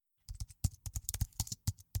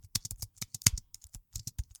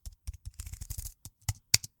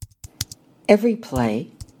Every play,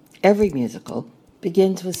 every musical,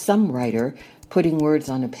 begins with some writer putting words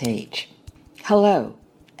on a page. Hello,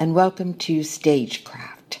 and welcome to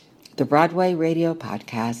Stagecraft, the Broadway radio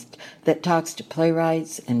podcast that talks to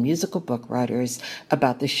playwrights and musical book writers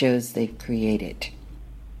about the shows they've created.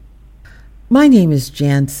 My name is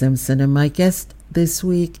Jan Simpson, and my guest this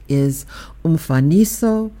week is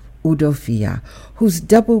Mfoniso Udofia, whose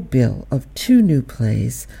double bill of two new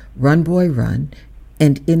plays, Run Boy Run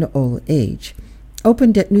and In Old Age,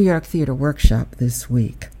 opened at New York Theater Workshop this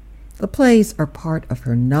week. The plays are part of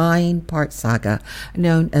her 9-part saga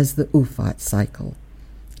known as the Ufot Cycle.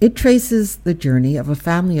 It traces the journey of a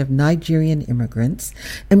family of Nigerian immigrants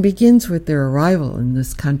and begins with their arrival in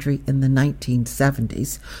this country in the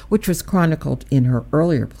 1970s, which was chronicled in her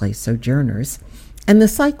earlier play, Sojourners. And the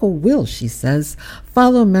cycle will, she says,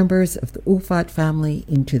 follow members of the Ufot family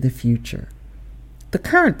into the future. The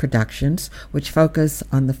current productions, which focus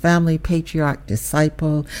on the family patriarch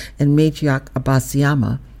Disciple and matriarch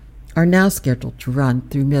Abasiama, are now scheduled to run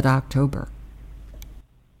through mid-October.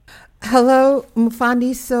 Hello,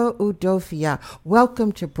 Mfoniso Udofia.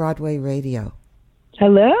 Welcome to Broadway Radio.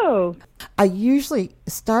 Hello. I usually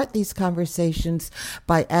start these conversations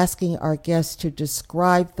by asking our guests to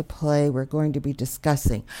describe the play we're going to be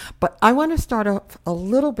discussing. But I want to start off a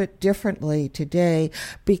little bit differently today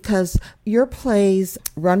because your plays,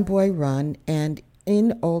 Run Boy Run and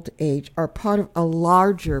In Old Age, are part of a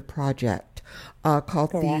larger project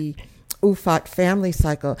called the Ufot Family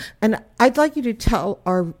Cycle. And I'd like you to tell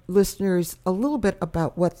our listeners a little bit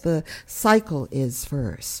about what the cycle is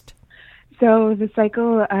first. So the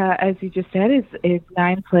cycle, as you just said, is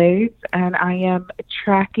 9 plays, and I am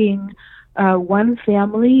tracking one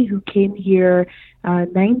family who came here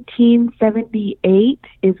 1978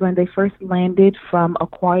 is when they first landed from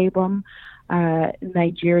Akwa Ibom,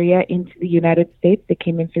 Nigeria, into the United States. They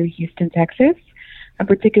came in through Houston, Texas. I'm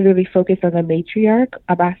particularly focused on the matriarch,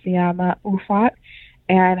 Abasiama Ufot,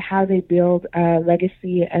 and how they build a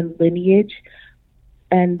legacy and lineage.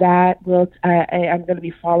 And that will, I'm going to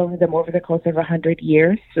be following them over the course of 100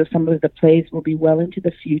 years. So some of the plays will be well into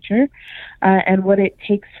the future. And what it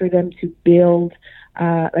takes for them to build,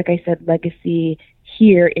 like I said, legacy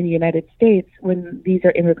here in the United States when these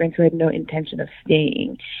are immigrants who had no intention of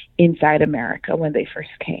staying inside America when they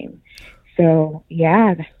first came. So,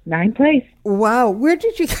 9 plays. Wow. Where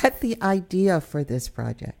did you get the idea for this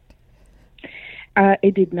project?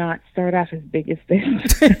 It did not start off as big as this.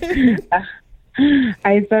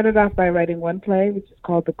 I started off by writing one play, which is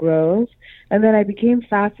called The Grove, and then I became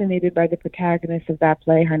fascinated by the protagonist of that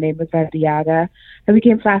play. Her name was Adiaga. I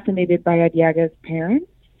became fascinated by Adiaga's parents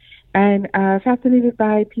and fascinated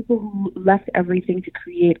by people who left everything to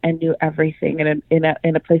create and knew everything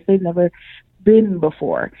in a place they've never been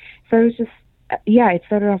before. So it was just, it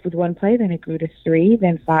started off with one play, then it grew to 3,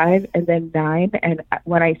 then 5, and then 9. And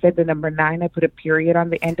when I said the number 9, I put a period on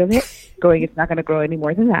the end of it, going, it's not going to grow any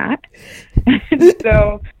more than that.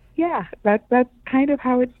 So, that's kind of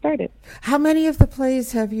how it started. How many of the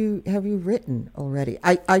plays have you written already?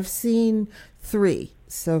 I've seen 3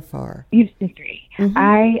 so far. You've seen 3. Mm-hmm.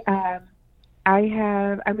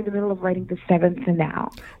 I'm in the middle of writing the 7th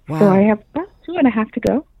now. Wow. So I have about 2.5 to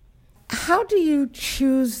go. How do you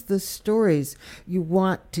choose the stories you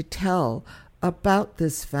want to tell about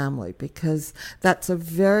this family? Because that's a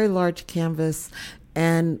very large canvas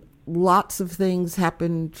and lots of things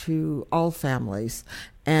happen to all families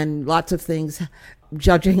and lots of things,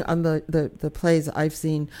 judging on the plays I've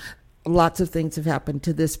seen, lots of things have happened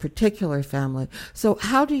to this particular family. So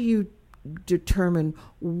how do you determine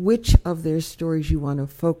which of their stories you want to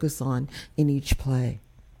focus on in each play?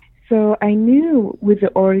 So I knew with the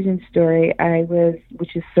origin story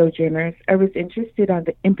which is Sojourners, I was interested on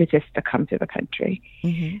the impetus to come to the country.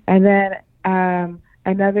 Mm-hmm. And then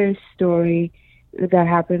another story that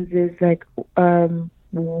happens is like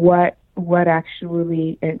what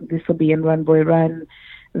actually, and this will be in Run Boy Run,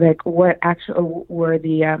 like what actually were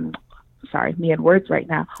the sorry, me and words right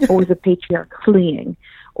now, or was the patriarch fleeing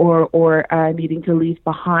or needing to leave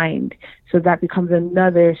behind? So that becomes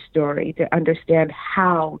another story to understand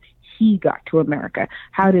how he got to America.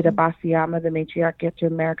 How did Abasiama, the matriarch, get to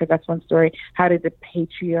America? That's one story. How did the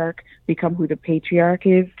patriarch become who the patriarch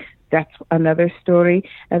is? That's another story.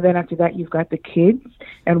 And then after that, you've got the kids.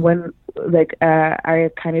 And when, I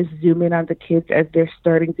kind of zoom in on the kids as they're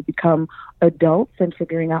starting to become adults and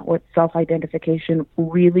figuring out what self-identification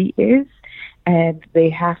really is. And they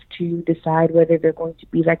have to decide whether they're going to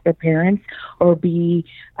be like their parents or be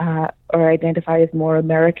or identify as more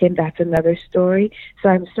American. That's another story. So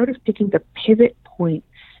I'm sort of picking the pivot points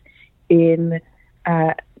in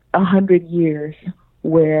 100 years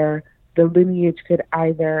where the lineage could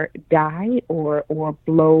either die or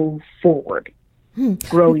blow forward,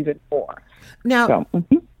 grow even more. Now,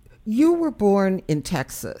 you were born in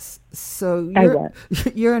Texas, so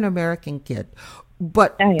you're an American kid.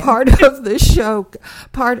 But part of the show,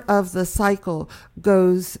 part of the cycle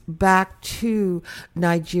goes back to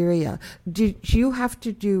Nigeria. Did you have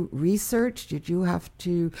to do research? Did you have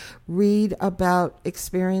to read about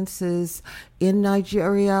experiences in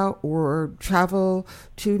Nigeria or travel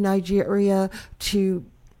to Nigeria to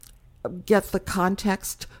get the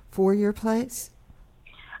context for your plays?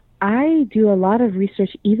 I do a lot of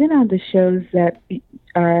research, even on the shows that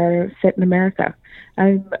are set in America.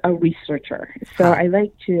 I'm a researcher, so I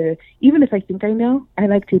like to, even if I think I know, I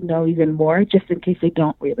like to know even more, just in case I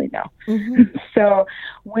don't really know. So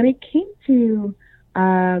when it came to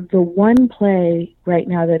the one play right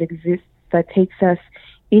now that exists that takes us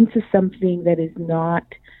into something that is not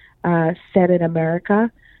set in America,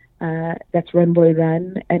 that's Run Boy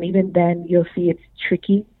Run, and even then you'll see it's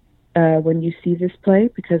tricky when you see this play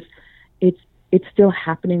because it's still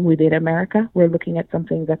happening within America. We're looking at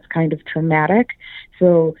something that's kind of traumatic.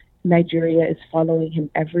 So Nigeria is following him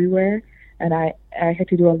everywhere. And I had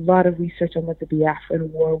to do a lot of research on what the Biafran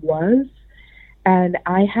War was. And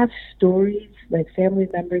I have stories, like family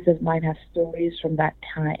members of mine have stories from that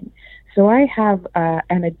time. So I have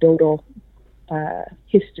anecdotal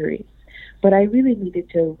histories. But I really needed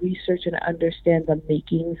to research and understand the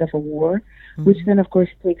makings of a war, which then, of course,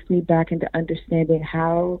 takes me back into understanding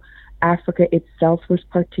how Africa itself was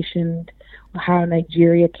partitioned, how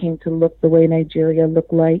Nigeria came to look the way Nigeria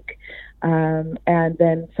looked like, and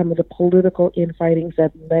then some of the political infightings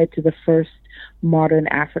that led to the first modern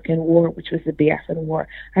African war, which was the Biafran War.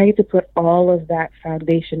 I had to put all of that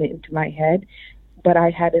foundation into my head, but I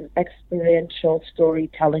had an experiential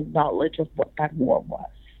storytelling knowledge of what that war was.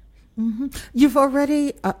 You've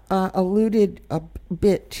already alluded a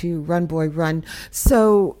bit to Run Boy Run.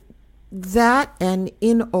 So that and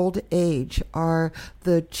In Old Age are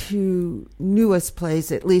the two newest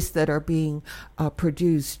plays, at least that are being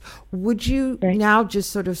produced. Would you now just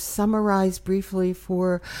sort of summarize briefly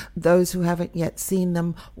for those who haven't yet seen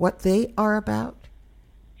them what they are about?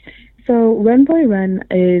 So Run Boy Run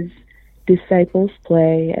is Disciple's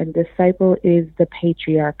play, and Disciple is the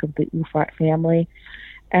patriarch of the Ufot family.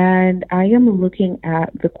 And I am looking at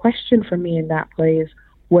the question for me in that play is,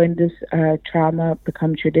 when does trauma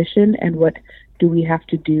become tradition, and what do we have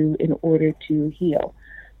to do in order to heal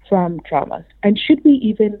from traumas? And should we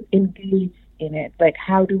even engage in it? Like,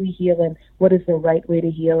 how do we heal, and what is the right way to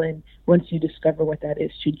heal? And once you discover what that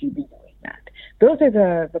is, should you be doing that? Those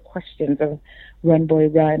are the questions of Run Boy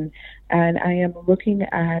Run. And I am looking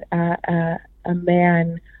at a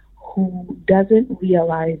man who doesn't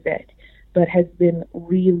realize it, but has been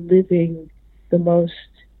reliving the most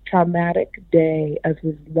traumatic day of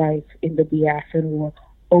his life in the Biafran War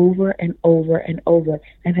over and over and over,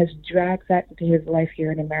 and has dragged that into his life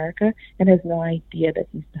here in America and has no idea that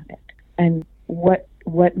he's done it. And what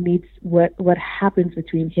happens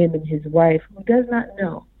between him and his wife, who does not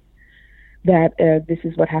know that this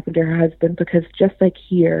is what happened to her husband, because just like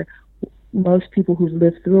here, most people who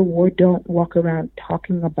live through a war don't walk around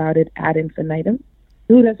talking about it ad infinitum.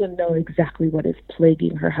 Who doesn't know exactly what is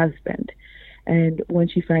plaguing her husband? And when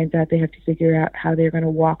she finds out, they have to figure out how they're going to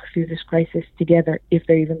walk through this crisis together, if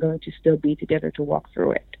they're even going to still be together to walk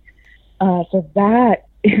through it. So that,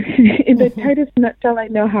 in the tightest nutshell, I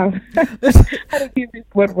know how to do this,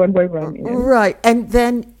 what Run Boy Run is. Right. And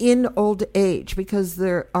then In Old Age, because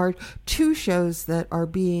there are two shows that are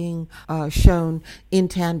being shown in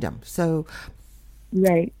tandem. So,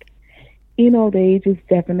 right. In Old Age is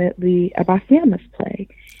definitely Abasiama's play.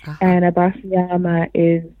 And Abasiama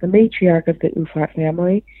is the matriarch of the Ufot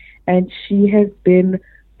family, and she has been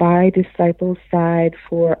by Disciple's side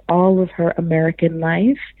for all of her American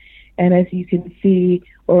life. And as you can see,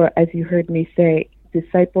 or as you heard me say,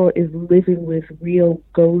 Disciple is living with real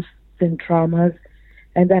ghosts and traumas,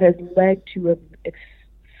 and that has led to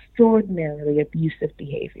extraordinarily abusive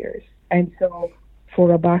behaviors. And so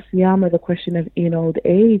for Abasiama, the question of In Old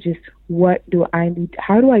Age is, what do I need?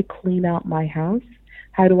 How do I clean out my house?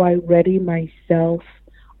 How do I ready myself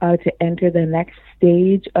to enter the next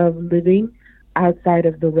stage of living outside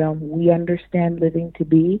of the realm we understand living to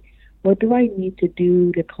be? What do I need to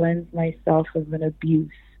do to cleanse myself of an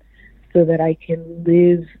abuse so that I can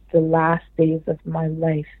live the last days of my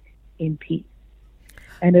life in peace?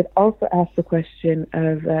 And it also asks the question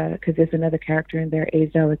of, because there's another character in there,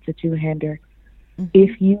 Azel, it's a two-hander.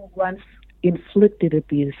 If you once inflicted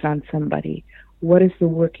abuse on somebody, what is the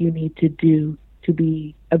work you need to do to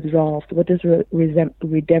be absolved? What does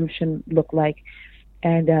redemption look like?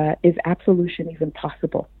 And is absolution even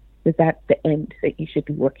possible? Is that the end that you should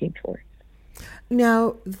be working towards?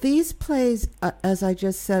 Now, these plays, as I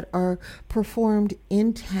just said, are performed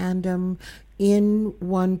in tandem in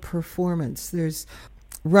one performance. There's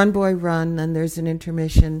Run Boy Run, and there's an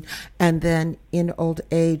intermission, and then In Old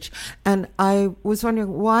Age. And I was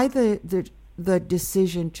wondering why the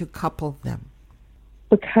decision to couple them.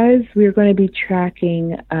 Because we're going to be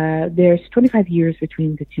tracking, there's 25 years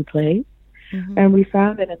between the two plays, and we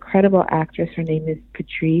found an incredible actress. Her name is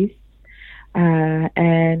Patrice,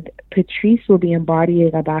 and Patrice will be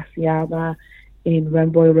embodying Abasiama in Run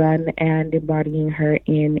Boy Run and embodying her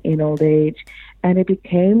in Old Age. And it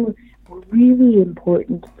became really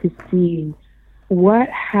important to see what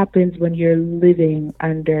happens when you're living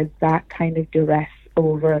under that kind of duress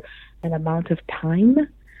over an amount of time.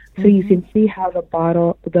 So you can see how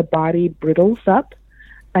the body brittles up,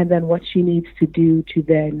 and then what she needs to do to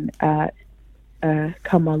then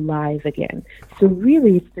come alive again. So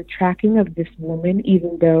really, it's the tracking of this woman.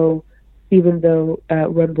 Even though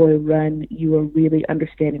Run Boy Run, you are really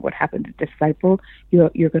understanding what happened to Disciple.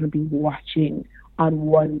 You're going to be watching on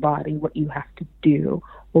one body what you have to do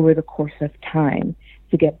over the course of time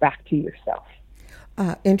to get back to yourself.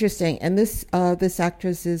 Interesting. And this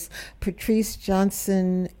actress is Patrice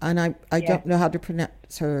Johnson, and I don't know how to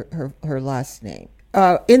pronounce her last name.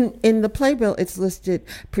 In the playbill, it's listed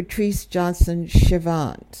Patrice Johnson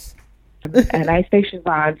Chivans. And I say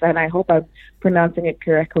Chivans, and I hope I'm pronouncing it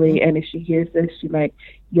correctly. And if she hears this, she might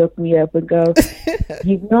yoke me up and go,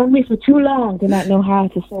 "You've known me for too long to not know how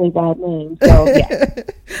to say that name." So yeah.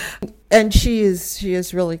 And she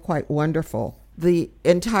is really quite wonderful. The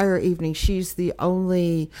entire evening, she's the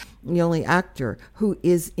only actor who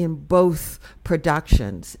is in both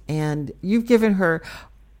productions, and you've given her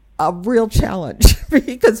a real challenge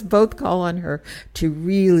because both call on her to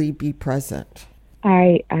really be present.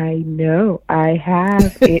 I know. I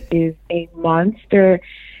have. It is a monster.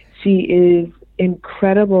 She is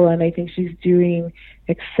incredible, and I think she's doing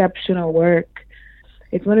exceptional work.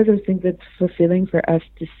 It's one of those things that's fulfilling for us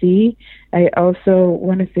to see. I also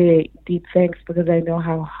want to say deep thanks because I know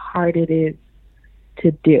how hard it is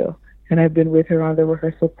to do. And I've been with her on the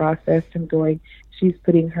rehearsal process and she's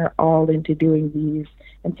putting her all into doing these,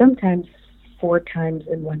 and sometimes 4 times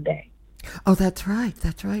in one day. Oh, that's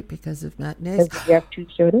right, because of matinees. Because we have 2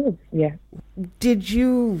 shows, yeah. Did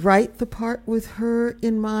you write the part with her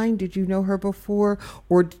in mind? Did you know her before?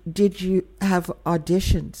 Or did you have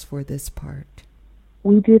auditions for this part?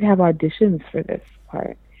 We did have auditions for this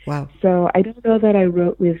part. Wow. So I don't know that I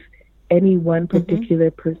wrote with any one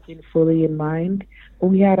particular person fully in mind, but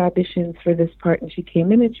we had auditions for this part, and she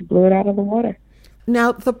came in and she blew it out of the water.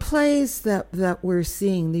 Now, the plays that we're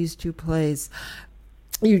seeing, these 2 plays,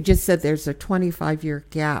 you just said there's a 25-year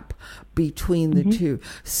gap between the 2.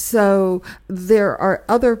 So there are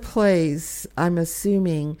other plays, I'm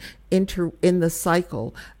assuming, in the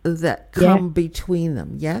cycle that come between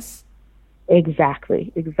them, yes?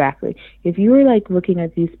 Exactly. If you were looking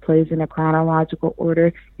at these plays in a chronological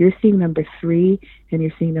order, you're seeing number 3 and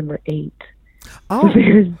you're seeing number 8. Oh,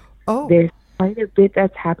 so there's quite a bit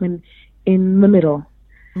that's happened in the middle.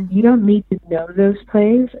 You don't need to know those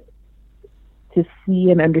plays to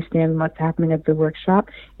see and understand what's happening at the workshop.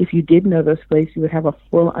 If you did know those plays, you would have a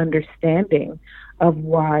full understanding of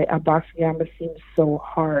why Abasiama seems so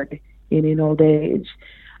hard in Old Age.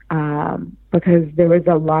 Because there was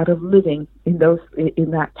a lot of living in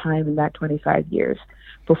that time, in that 25 years,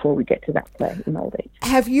 before we get to that play in Old Age.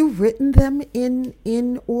 Have you written them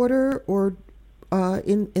in order or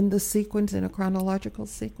in the sequence, in a chronological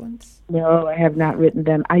sequence? No, I have not written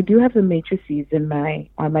them. I do have the matrices on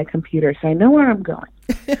my computer, so I know where I'm going.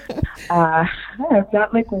 I'm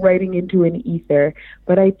not writing into an ether,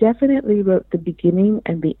 but I definitely wrote the beginning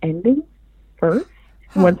and the ending first,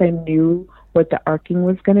 once I knew what the arcing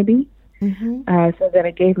was going to be. So that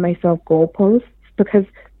I gave myself goalposts, because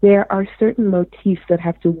there are certain motifs that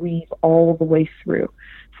have to weave all the way through.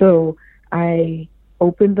 So I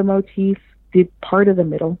opened the motif, did part of the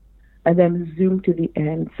middle, and then zoomed to the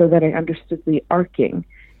end so that I understood the arcing,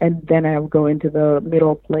 and then I would go into the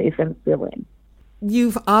middle place and fill in.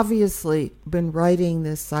 You've obviously been writing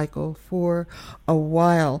this cycle for a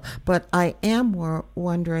while, but I am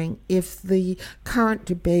wondering if the current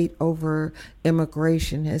debate over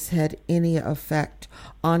immigration has had any effect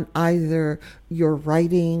on either your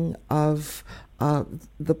writing of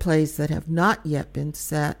the plays that have not yet been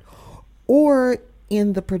set, or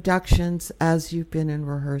in the productions as you've been in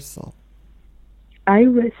rehearsal. I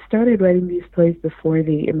started writing these plays before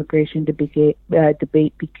the immigration debate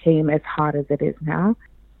became as hot as it is now.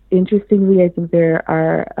 Interestingly, I think there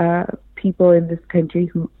are people in this country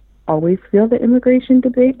who always feel the immigration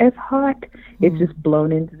debate as hot. It's just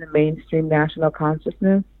blown into the mainstream national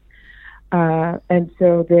consciousness. And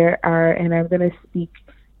so there are, and I'm going to speak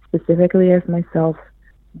specifically as myself,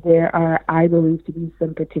 there are, I believe, to be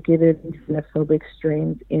some particularly xenophobic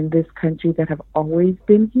strains in this country that have always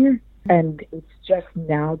been here. And it's just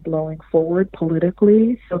now blowing forward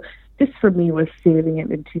politically. So this for me was saving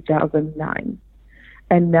it in 2009.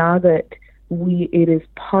 And now that it is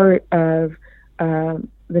part of the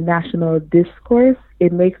national discourse,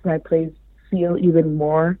 it makes my plays feel even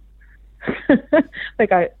more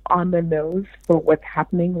like on the nose for what's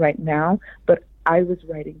happening right now. But I was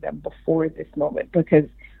writing them before this moment because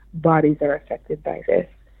bodies are affected by this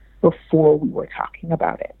before we were talking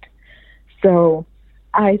about it. So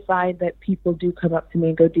I find that people do come up to me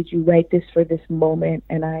and go, did you write this for this moment?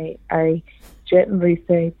 And I gently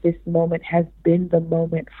say, this moment has been the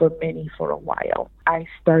moment for many for a while. I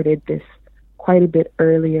started this quite a bit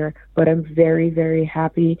earlier, but I'm very, very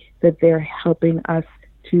happy that they're helping us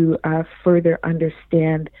to further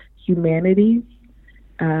understand humanity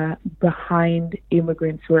behind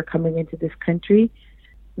immigrants who are coming into this country,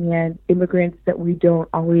 and immigrants that we don't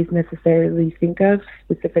always necessarily think of,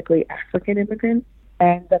 specifically African immigrants,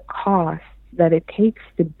 and the cost that it takes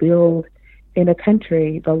to build in a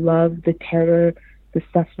country the love, the terror, the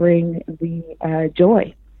suffering, the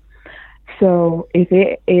joy. So if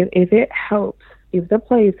it helps, if the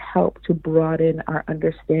plays help to broaden our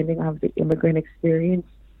understanding of the immigrant experience,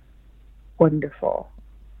 wonderful.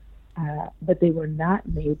 But they were not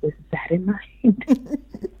made with that in mind.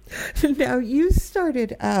 Now, you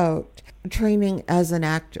started out training as an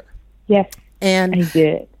actor. Yes, and I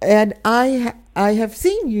did. And I have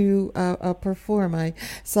seen you perform. I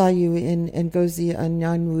saw you in Ngozi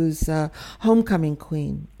Anyanwu's Homecoming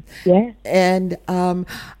Queen. Yes. And I'm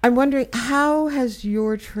wondering, how has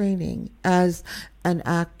your training as an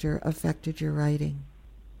actor affected your writing?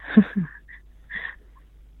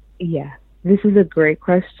 Yeah, this is a great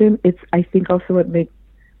question. It's, I think, also what makes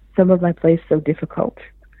some of my plays so difficult.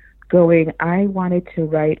 I wanted to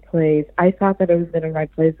write plays. I thought that I was going to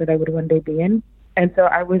write plays that I would one day be in. And so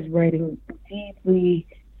I was writing deeply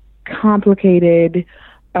complicated,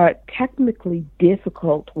 technically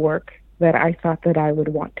difficult work that I thought that I would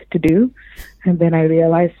want to do. And then I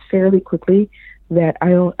realized fairly quickly that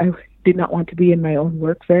I did not want to be in my own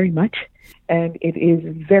work very much. And it is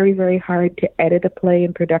very, very hard to edit a play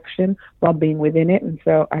in production while being within it. And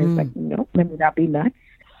so I was like, no, let me not be nuts.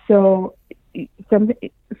 So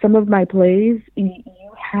some of my plays, you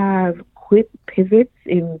have quick pivots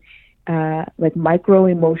in like micro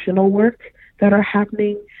emotional work that are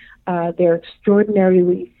happening. They're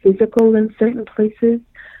extraordinarily physical in certain places.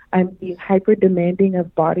 I'm being hyper demanding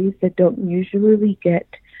of bodies that don't usually get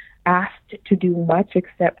asked to do much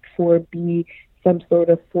except for be some sort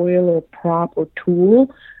of foil or prop or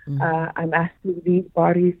tool. I'm asking these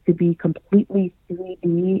bodies to be completely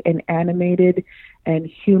 3D and animated and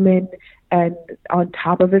human and on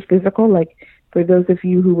top of it physical. Like for those of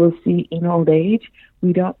you who will see in old age,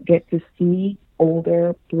 we don't get to see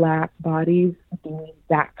older Black bodies doing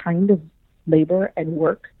that kind of labor and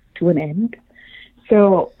work to an end.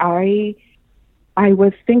 So I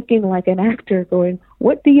was thinking like an actor going,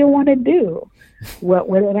 what do you want to do? What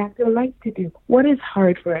would an actor like to do? What is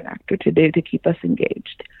hard for an actor to do to keep us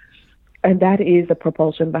engaged? And that is a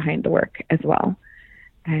propulsion behind the work as well.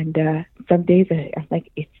 And some days I'm like,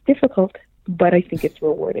 it's difficult, but I think it's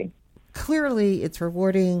rewarding. Clearly, it's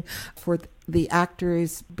rewarding for the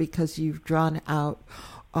actors because you've drawn out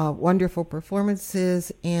wonderful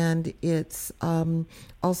performances, and it's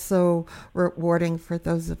also rewarding for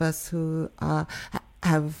those of us who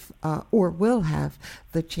have or will have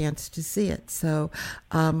the chance to see it. So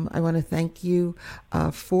I want to thank you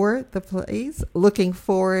for the plays. Looking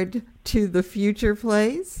forward to the future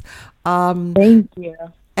plays. Thank you.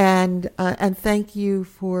 And thank you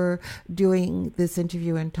for doing this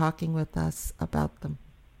interview and talking with us about them.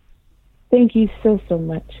 Thank you so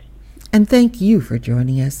much. And thank you for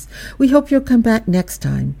joining us. We hope you'll come back next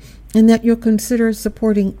time and that you'll consider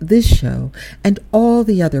supporting this show and all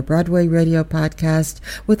the other Broadway Radio podcasts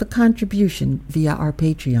with a contribution via our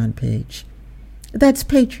Patreon page. That's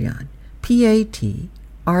Patreon, Patreon.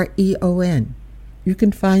 You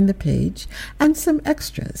can find the page and some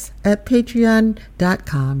extras at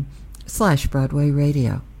patreon.com/Broadway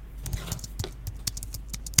Radio.